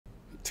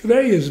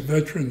Today is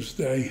Veterans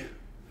Day,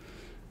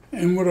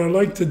 and what I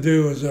like to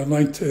do is I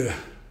like to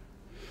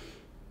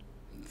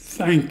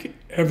thank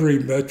every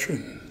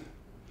veteran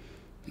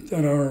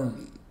that are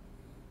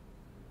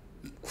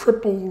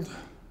crippled,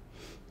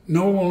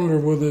 no longer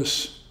with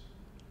us,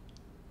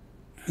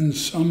 and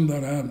some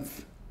that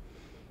have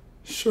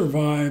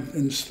survived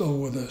and still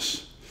with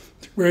us.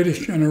 The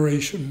greatest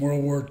generation,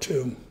 World War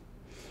II.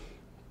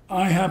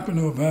 I happen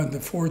to have had the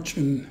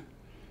fortune,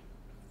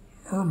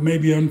 or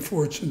maybe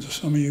unfortunate to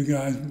some of you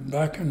guys,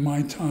 back in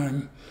my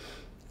time,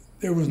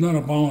 there was not a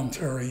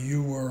voluntary.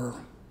 You were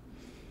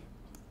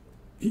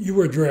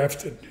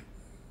drafted.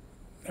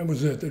 That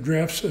was it. The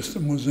draft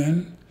system was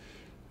in.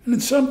 And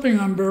it's something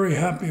I'm very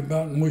happy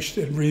about and wish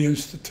they'd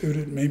reinstitute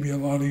it. Maybe a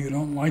lot of you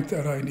don't like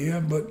that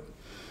idea, but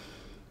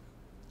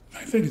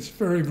I think it's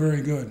very,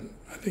 very good.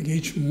 I think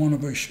each one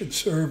of us should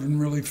serve and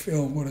really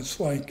feel what it's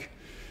like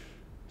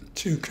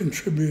to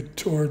contribute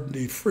toward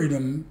the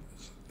freedom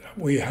that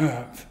we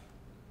have.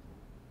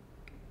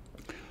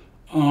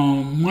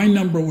 My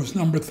number was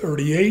number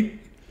 38.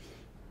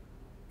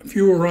 If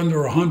you were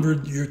under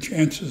 100, your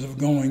chances of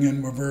going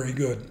in were very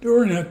good.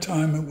 During that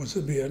time, it was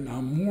the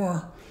Vietnam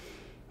War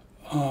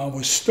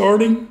was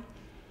starting,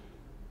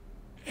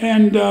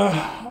 and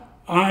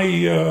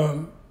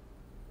I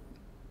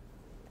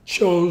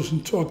chose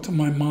and talked to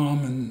my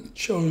mom and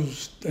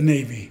chose the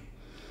Navy,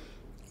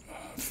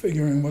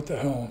 figuring what the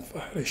hell, if I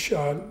had a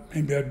shot,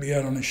 maybe I'd be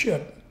out on a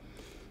ship.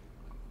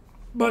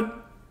 But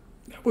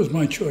that was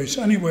my choice.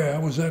 Anyway, I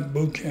was at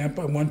boot camp.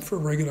 I went for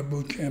regular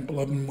boot camp,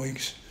 11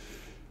 weeks.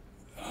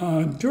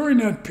 During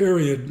that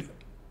period,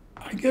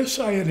 I guess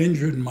I had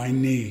injured my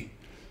knee.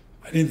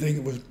 I didn't think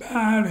it was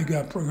bad. It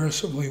got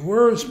progressively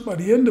worse. By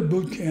the end of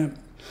boot camp,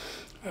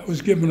 I was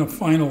given a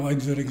final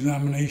exit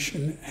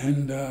examination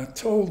and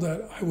told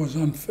that I was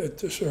unfit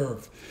to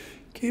serve.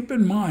 Keep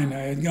in mind, I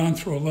had gone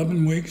through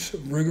 11 weeks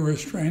of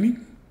rigorous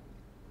training.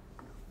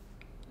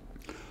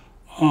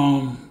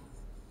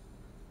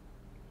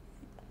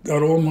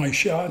 Got all my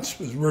shots,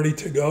 was ready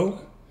to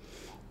go.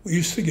 We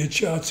used to get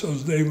shots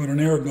those days with an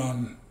air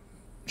gun.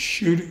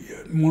 Shoot at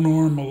you in one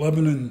arm,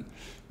 11, and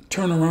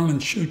turn around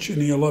and shoot you in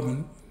the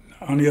 11.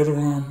 On the other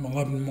arm,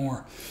 11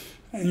 more.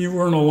 And you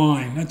were in a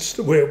line. That's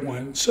the way it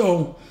went.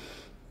 So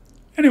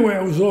anyway,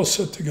 I was all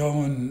set to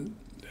go, and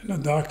the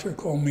doctor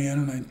called me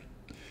in and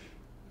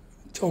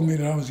told me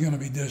that I was going to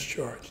be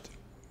discharged.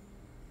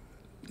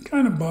 It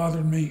kind of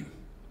bothered me.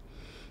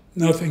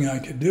 Nothing I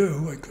could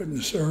do. I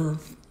couldn't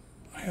serve.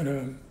 I had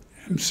a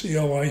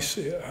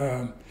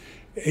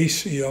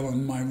ACL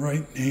in my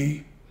right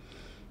knee,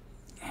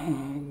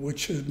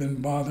 which has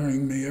been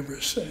bothering me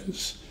ever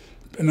since.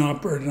 Been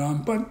operated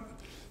on, but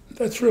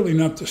that's really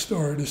not the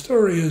story. The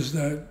story is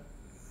that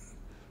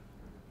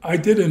I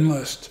did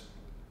enlist.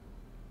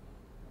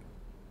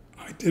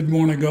 I did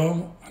want to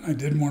go, and I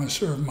did want to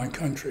serve my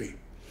country.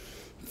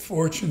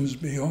 Fortunes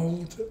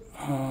behold,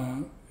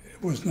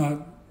 it was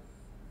not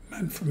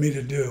meant for me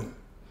to do.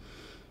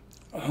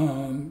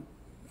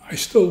 I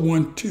still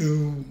went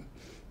to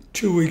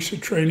 2 weeks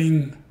of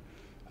training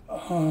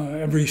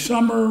every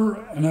summer,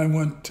 and I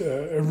went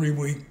every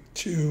week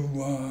to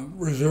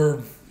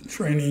reserve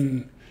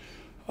training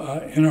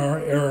in our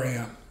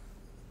area.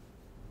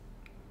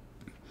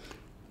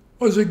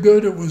 Was it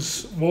good? It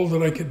was all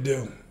that I could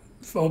do.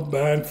 Felt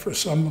bad for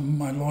some of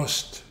them. I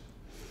lost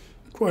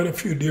quite a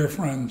few dear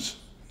friends.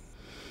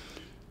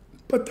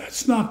 But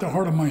that's not the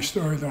heart of my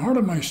story. The heart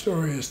of my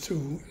story is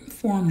to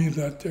inform you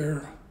that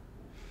there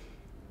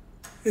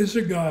is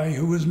a guy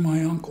who is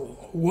my uncle,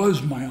 who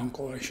was my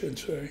uncle, I should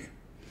say.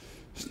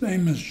 His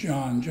name is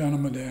John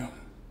Amadeo.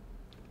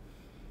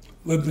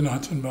 Lived in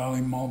Hudson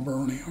Valley,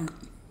 Marlboro, New York.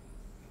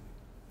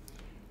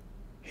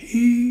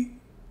 He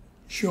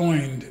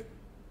joined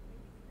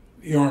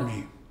the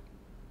Army.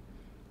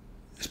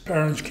 His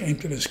parents came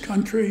to this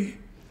country.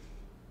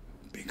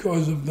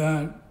 Because of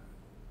that,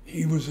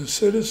 he was a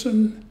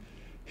citizen.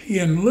 He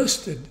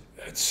enlisted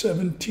at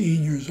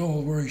 17 years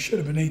old, where he should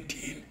have been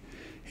 18.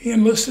 He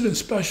enlisted in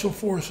Special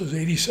Forces,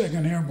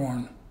 82nd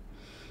Airborne.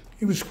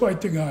 He was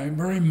quite the guy,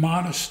 very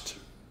modest.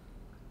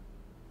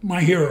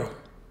 My hero,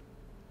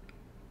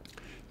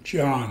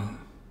 John.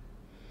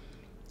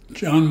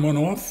 John went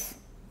off,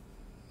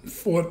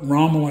 fought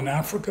Rommel in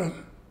Africa,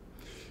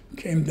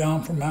 came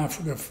down from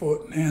Africa,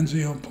 fought in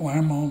Anzio,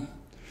 Palermo,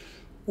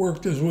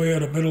 worked his way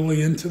out of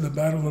Italy into the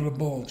Battle of the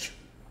Bulge.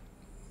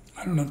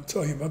 I don't have to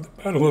tell you about the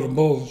Battle of the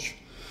Bulge.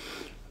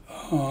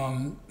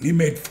 He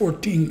made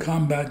 14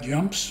 combat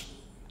jumps.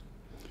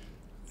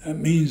 That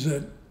means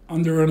that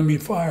under enemy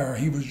fire,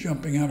 he was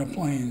jumping out of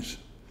planes.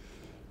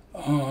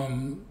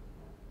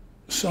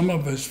 Some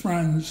of his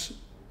friends,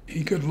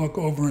 he could look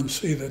over and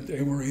see that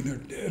they were either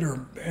dead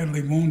or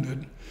badly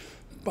wounded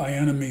by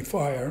enemy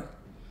fire.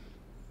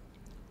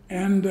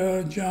 And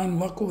John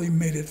luckily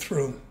made it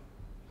through.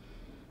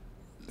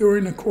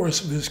 During the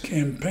course of his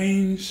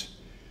campaigns,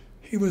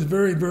 he was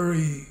very,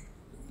 very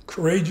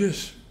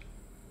courageous,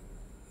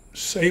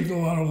 saved a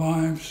lot of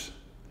lives,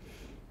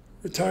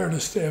 retired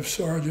as staff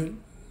sergeant,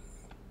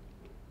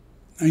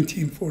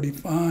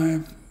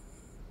 1945,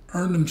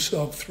 earned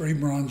himself 3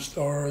 Bronze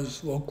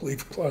Stars, Oak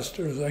Leaf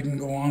Clusters. I can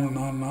go on and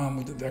on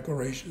with the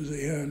decorations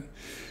he had.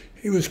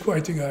 He was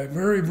quite the guy,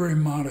 very, very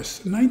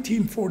modest. In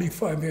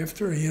 1945,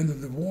 after he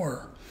ended the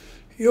war,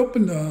 he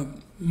opened a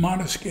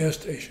modest gas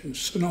station,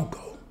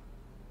 Sunoco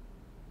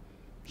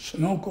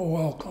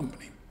Oil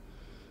Company.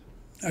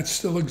 That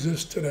still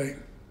exists today.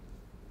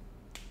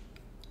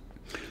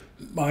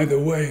 By the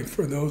way,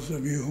 for those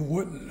of you who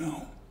wouldn't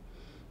know,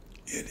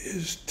 it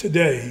is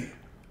today,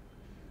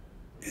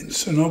 in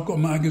Sunoco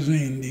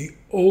magazine, the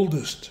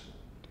oldest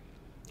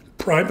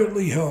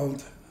privately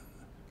held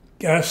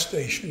gas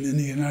station in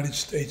the United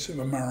States of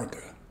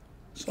America.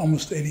 It's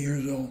almost 80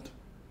 years old.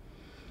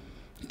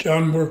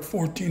 John worked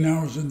 14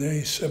 hours a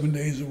day, 7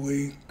 days a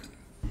week.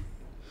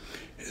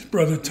 His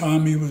brother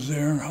Tommy was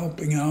there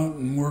helping out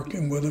and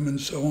working with him and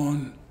so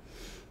on.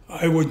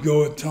 I would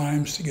go at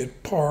times to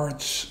get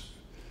parts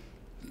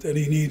that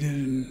he needed,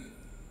 and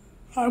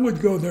I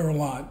would go there a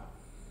lot.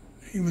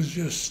 He was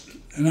just,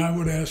 and I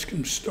would ask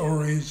him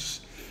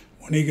stories.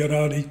 When he got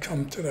out, he'd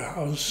come to the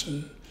house,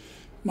 and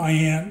my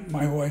aunt,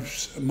 my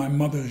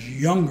mother's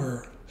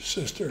younger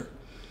sister,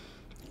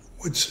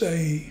 would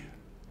say,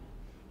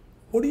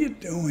 "What are you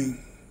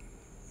doing?"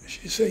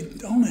 She'd say,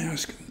 "Don't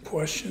ask him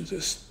questions.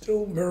 It's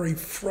still very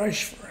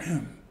fresh for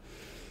him."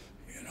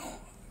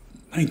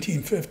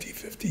 1950,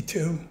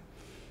 52.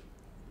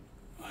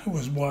 I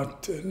was,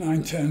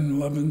 9, 10,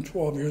 11,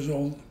 12 years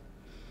old.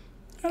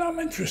 And I'm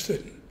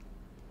interested.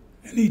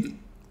 And he'd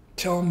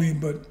tell me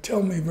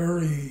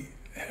very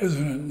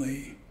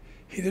hesitantly.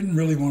 He didn't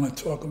really want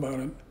to talk about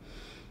it.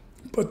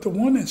 But the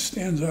one that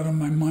stands out in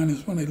my mind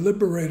is when they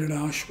liberated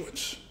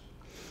Auschwitz,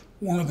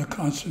 one of the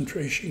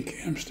concentration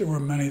camps. There were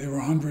many, there were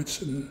hundreds,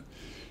 and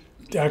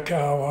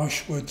Dachau,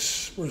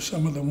 Auschwitz were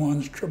some of the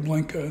ones,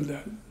 Treblinka,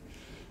 that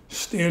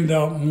stand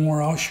out more.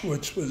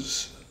 Auschwitz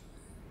was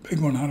a big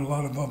one, had a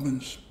lot of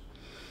ovens.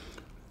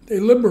 They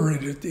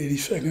liberated the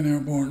 82nd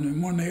Airborne,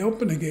 and when they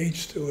opened the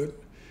gates to it,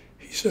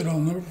 he said, I'll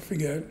never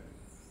forget,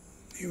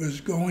 he was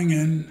going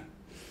in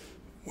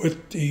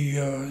with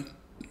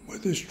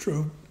his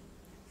troop,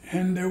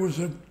 and there was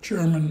a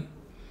German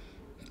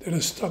that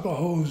had stuck a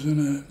hose in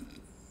a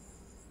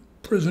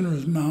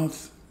prisoner's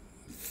mouth,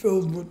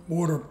 filled with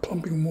water,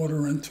 pumping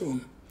water into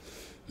him,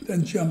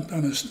 then jumped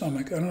on his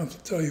stomach. I don't have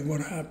to tell you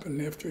what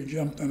happened after he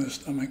jumped on his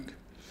stomach.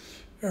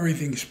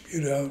 Everything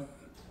spewed out.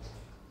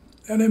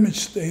 That image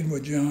stayed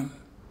with John.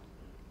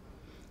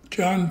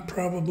 John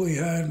probably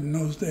had, in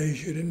those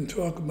days, you didn't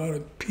talk about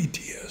it,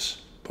 PTS,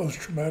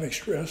 post-traumatic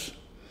stress.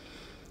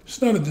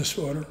 It's not a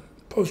disorder.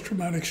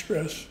 Post-traumatic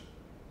stress.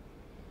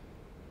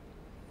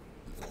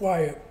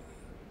 Quiet,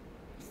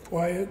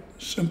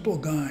 simple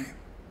guy.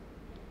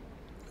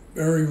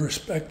 Very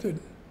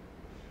respected.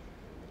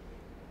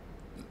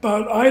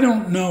 But I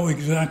don't know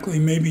exactly,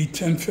 maybe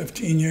 10,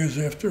 15 years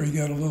after he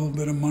got a little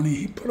bit of money,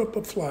 he put up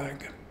a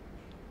flag.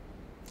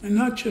 And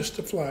not just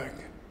a flag.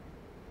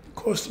 It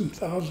cost him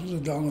thousands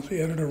of dollars. He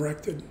had it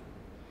erected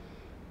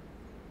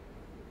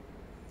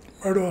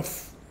right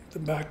off the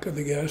back of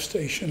the gas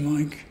station,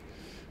 like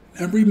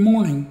every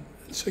morning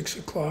at 6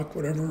 o'clock,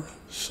 whatever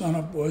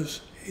sunup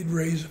was, he'd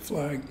raise a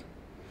flag.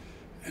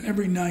 And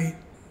every night,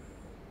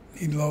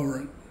 he'd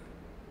lower it.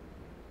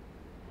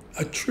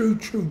 A true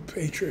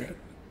patriot.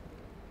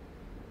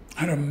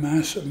 I had a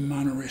massive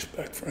amount of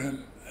respect for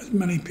him, as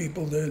many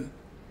people did.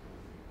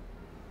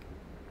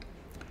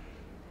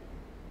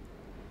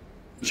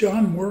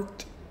 John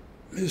worked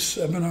his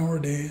 7-hour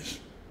days.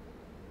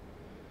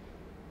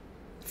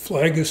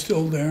 Flag is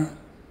still there.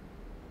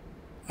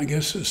 I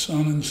guess his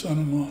son and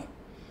son-in-law,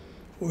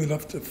 who he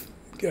left the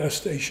gas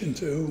station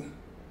to,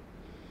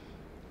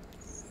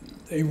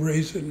 they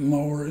raise it and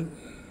lower it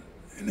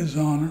in his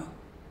honor.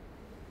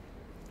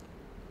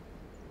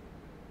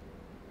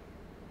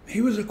 He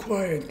was a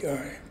quiet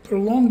guy, but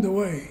along the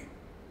way,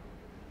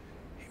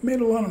 he made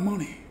a lot of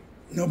money.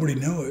 Nobody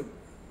knew it,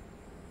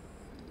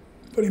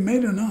 but he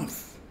made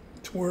enough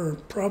to where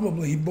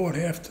probably he bought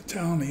half the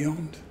town he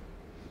owned.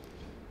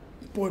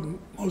 Bought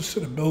most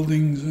of the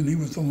buildings, and he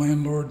was the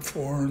landlord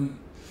for. And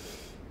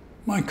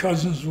my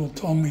cousins will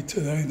tell me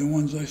today, the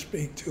ones I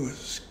speak to,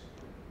 is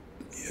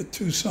he had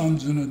 2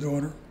 sons and a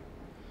daughter,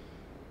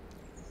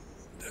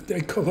 that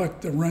they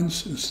collect the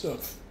rents and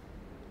stuff.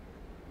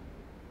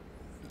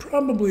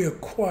 Probably a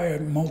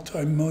quiet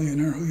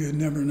multi-millionaire who you'd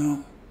never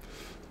know.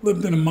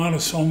 Lived in a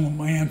modest home with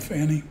my Aunt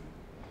Fanny.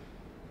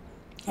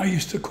 I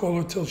used to call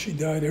her till she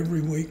died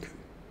every week.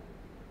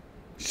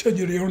 She said,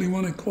 "You're the only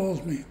one that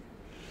calls me."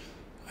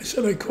 I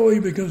said, "I call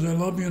you because I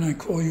love you, and I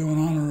call you in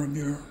honor of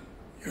your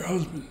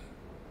husband."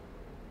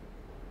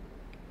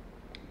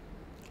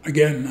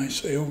 Again, I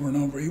say over and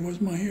over, he was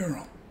my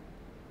hero.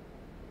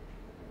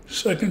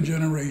 2nd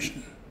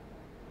generation.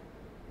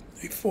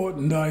 They fought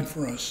and died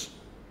for us.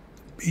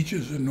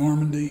 Beaches in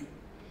Normandy,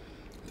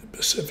 the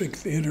Pacific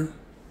Theater.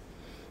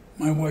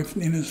 My wife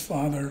Nina's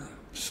father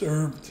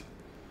served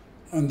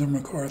under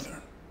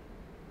MacArthur.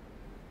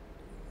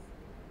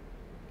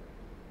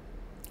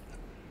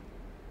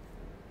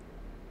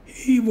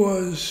 He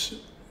was,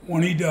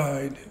 when he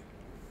died,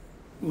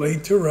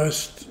 laid to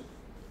rest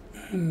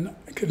And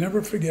I could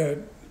never forget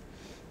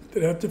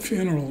that at the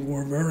funeral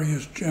were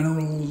various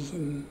generals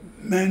and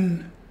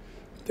men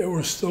that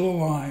were still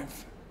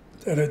alive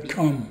that had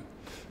come.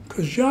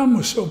 Because John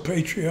was so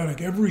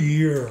patriotic, every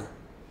year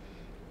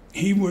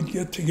he would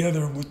get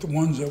together with the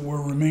ones that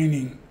were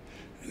remaining,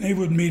 and they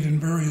would meet in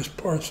various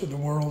parts of the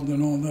world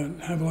and all that,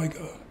 and have like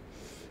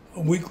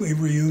a weekly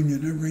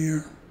reunion every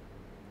year.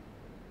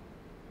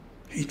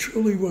 He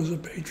truly was a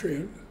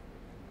patriot.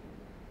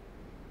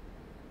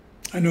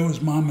 I know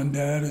his mom and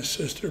dad, his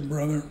sister,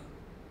 brother.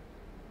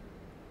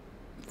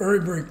 Very,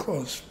 very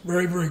close,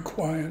 very, very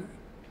quiet.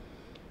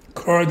 The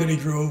car that he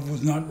drove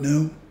was not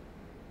new.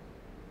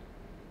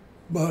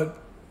 But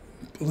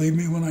believe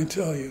me when I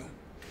tell you,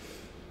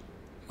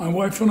 my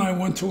wife and I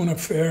went to an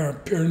affair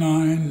at Pier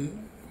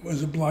 9. It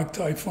was a black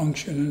tie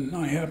function, and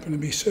I happened to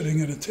be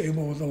sitting at a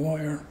table with a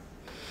lawyer.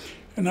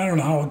 And I don't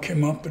know how it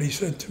came up, but he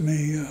said to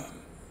me,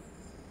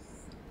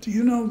 do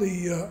you know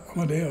the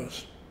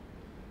Amadeus?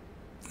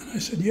 And I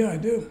said, yeah, I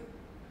do.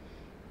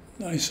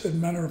 And I said,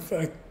 matter of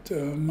fact,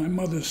 my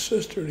mother's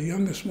sister, the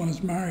youngest one,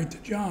 is married to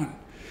John.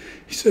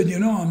 He said, you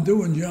know, I'm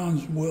doing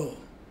John's will.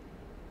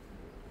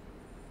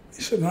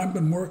 He said, I've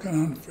been working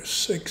on it for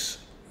 6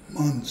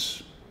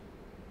 months.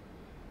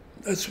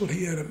 That's what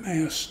he had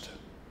amassed.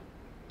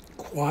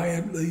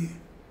 Quietly,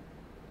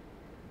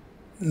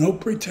 no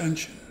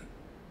pretension.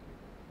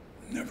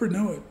 Never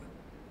knew it.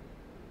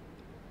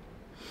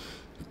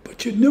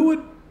 But you knew it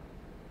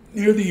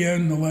near the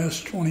end, the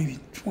last 20,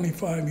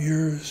 25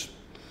 years,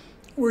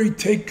 where he'd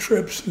take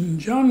trips, and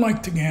John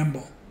liked to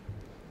gamble.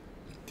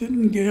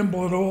 Didn't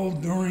gamble at all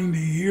during the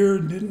year,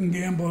 didn't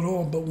gamble at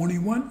all, but when he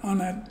went on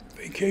that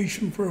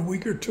vacation for a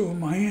week or two with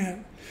my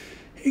aunt,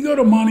 he'd go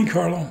to Monte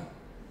Carlo,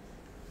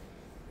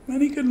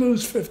 and he could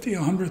lose $50,000,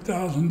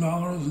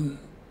 $100,000,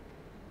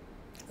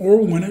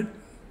 or win it,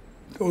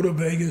 go to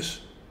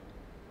Vegas.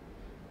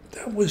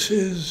 That was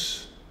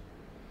his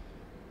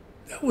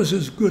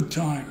good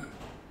time.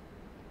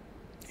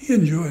 He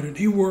enjoyed it.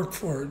 He worked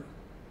for it.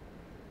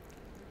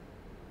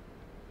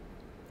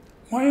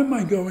 Why am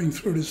I going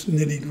through this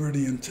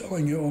nitty-gritty and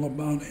telling you all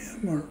about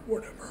him or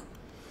whatever?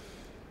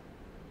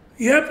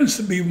 He happens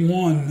to be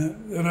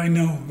one that I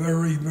know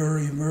very,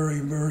 very,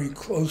 very, very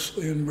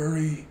closely and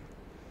very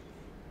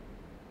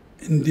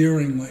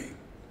endearingly.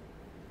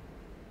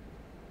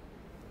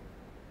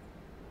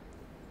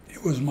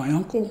 It was my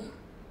uncle.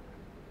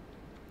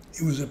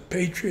 He was a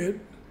patriot.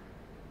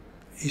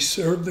 He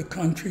served the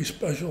country,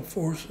 special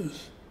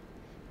forces,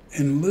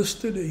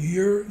 enlisted a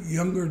year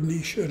younger than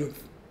he should have,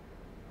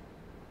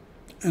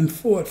 and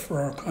fought for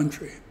our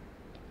country.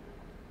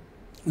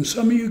 And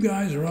some of you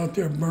guys are out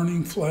there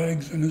burning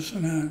flags and this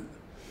and that.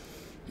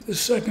 The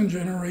second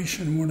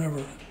generation,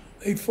 whatever,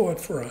 they fought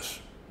for us.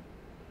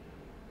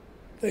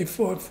 They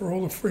fought for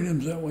all the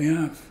freedoms that we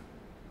have.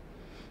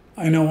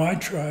 I know I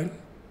tried.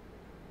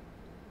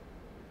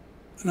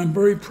 And I'm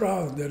very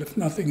proud that if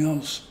nothing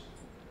else,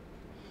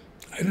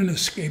 I didn't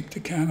escape to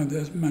Canada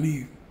as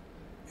many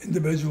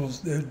individuals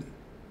did.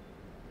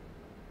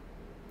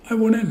 I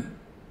went in,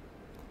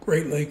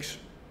 Great Lakes.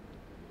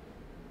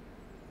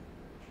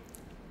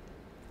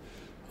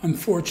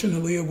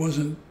 Unfortunately, it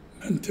wasn't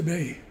meant to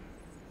be.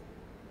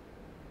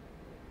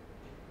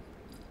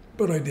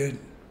 But I did.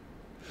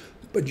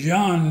 But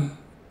John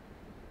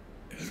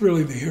is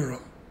really the hero.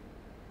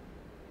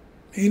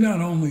 He not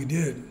only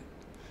did,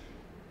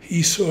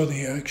 he saw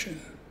the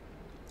action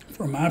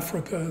from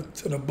Africa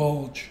to the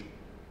Bulge.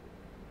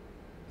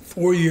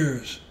 4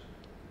 years,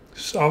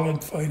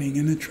 solid fighting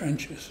in the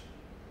trenches.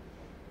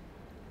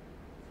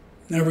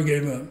 Never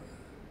gave up.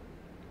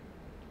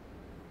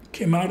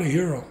 Came out a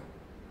hero.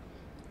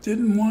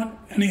 Didn't want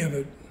any of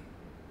it.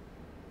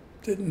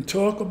 Didn't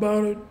talk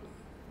about it.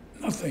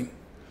 Nothing.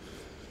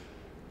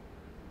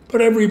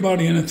 But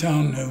everybody in the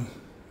town knew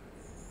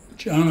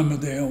John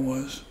Amadeo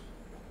was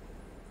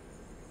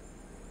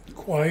a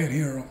quiet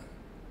hero.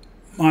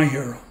 My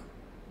hero.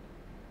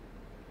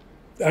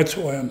 That's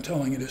why I'm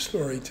telling you this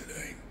story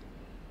today.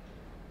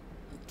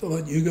 To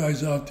let you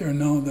guys out there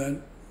know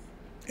that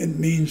it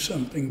means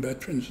something,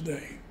 Veterans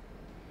Day.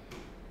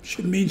 It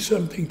should mean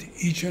something to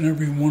each and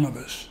every one of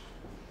us.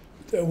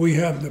 That we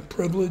have the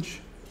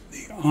privilege,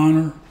 the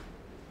honor,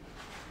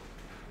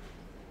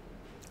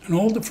 and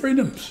all the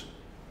freedoms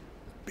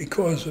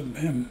because of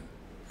him,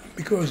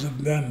 because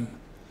of them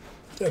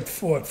that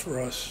fought for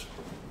us.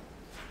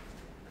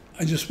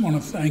 I just want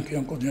to thank you,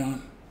 Uncle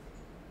John,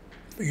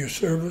 for your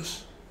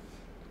service.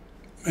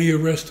 May you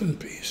rest in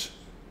peace.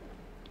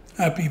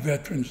 Happy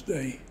Veterans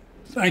Day.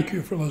 Thank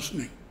you for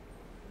listening.